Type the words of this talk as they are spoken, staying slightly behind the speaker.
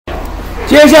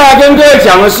接下来跟各位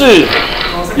讲的是，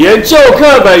研究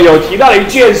课本有提到一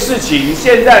件事情，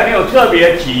现在没有特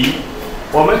别提。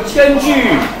我们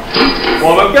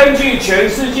根据全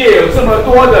世界有这么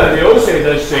多的流水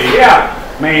的水量，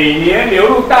每年流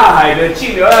入大海的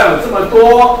净流量有这么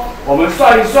多，我们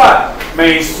算一算，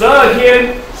每12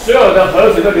天所有的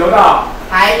河水都流到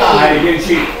大海里面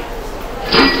去。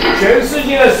全世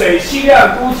界的水汽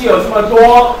量估计有这么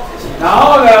多，然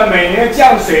后呢，每年的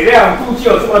降水量估计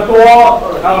有这么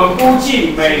多，那我们估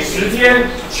计每10天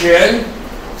全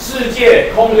世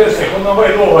界空的水通通会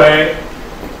落回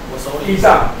地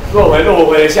上，落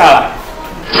回下来。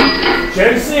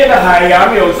全世界的海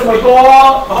洋有这么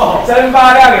多，蒸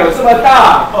发量有这么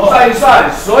大，算一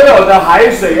算，所有的海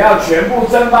水要全部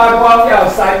蒸发光要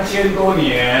3000多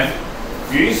年。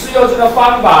于是用这个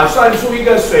方法算出一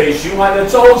个水循环的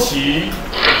周期，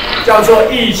叫做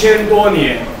1000多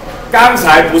年。刚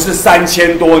才不是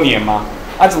3000多年吗？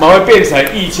怎么会变成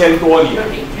1000多年？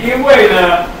因为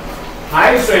呢，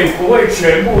海水不会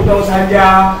全部都参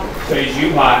加水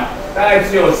循环，大概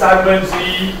只有1/3，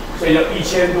所以就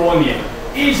1000多年。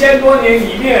1000多年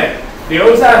里面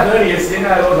留在河里的时间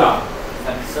大概多少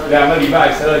？2个礼拜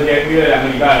，12天，约2个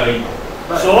礼拜而已。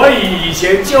所以以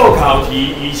前旧考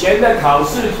题，以前的考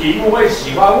试题目会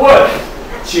喜欢问，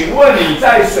请问你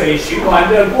在水循环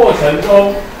的过程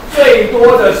中，最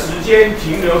多的时间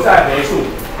停留在何处？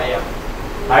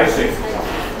海水，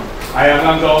海洋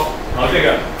当中。好，这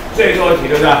个最多停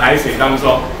留在海水当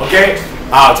中。OK，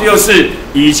 好，这就是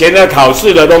以前的考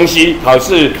试的东西，考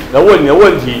试的问你的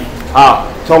问题。好，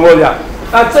通过这样。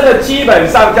那这个基本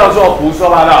上叫做胡说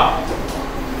八道。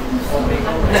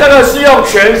这个是用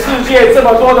全世界这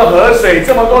么多的河水、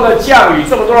这么多的降雨、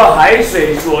这么多的海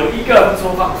水所一个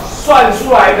算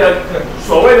出来的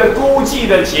所谓的估计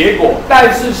的结果，但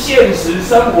是现实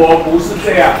生活不是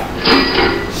这样。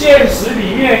现实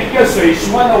里面一个水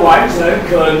循环的完成，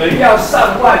可能要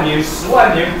上万年、10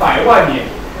万年、100万年，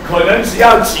可能只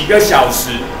要几个小时。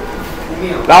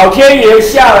老天爷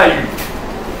下了雨，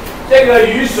这个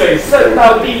雨水渗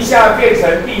到地下变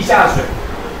成地下水。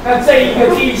那这一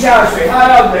个地下水，它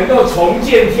要能够重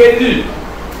见天日，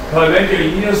可能就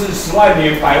已经就是10万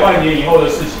年、100万年以后的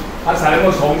事情，它才能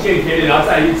够重见天日，然后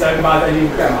再去蒸发，再去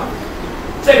干嘛？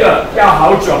这个要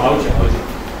好久。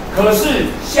可是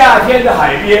夏天的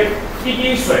海边，一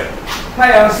滴水，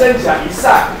太阳升起来一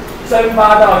晒，蒸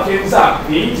发到天上，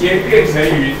凝结变成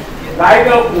云，来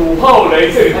个午后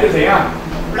雷阵雨，它就怎样？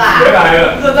回来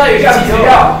了。这样只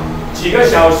要几个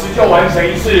小时就完成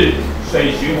一次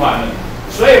水循环了。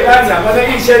所以刚才讲过，这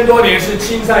1000多年是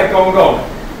青菜公共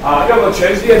用了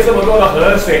全世界这么多的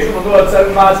河水、这么多的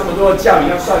蒸发、这么多的降雨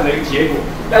要算的一个结果。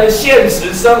但是现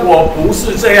实生活不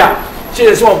是这样，现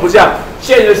实生活不是这样。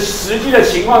实际的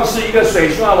情况是一个水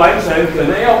循环完成，可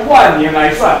能要10000年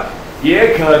来算，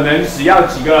也可能只要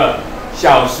几个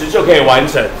小时就可以完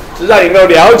成。是让你能够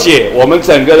了解我们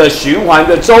整个的循环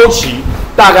的周期，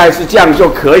大概是这样就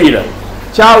可以了。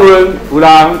请问有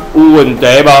人有问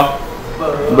题吗？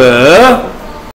没。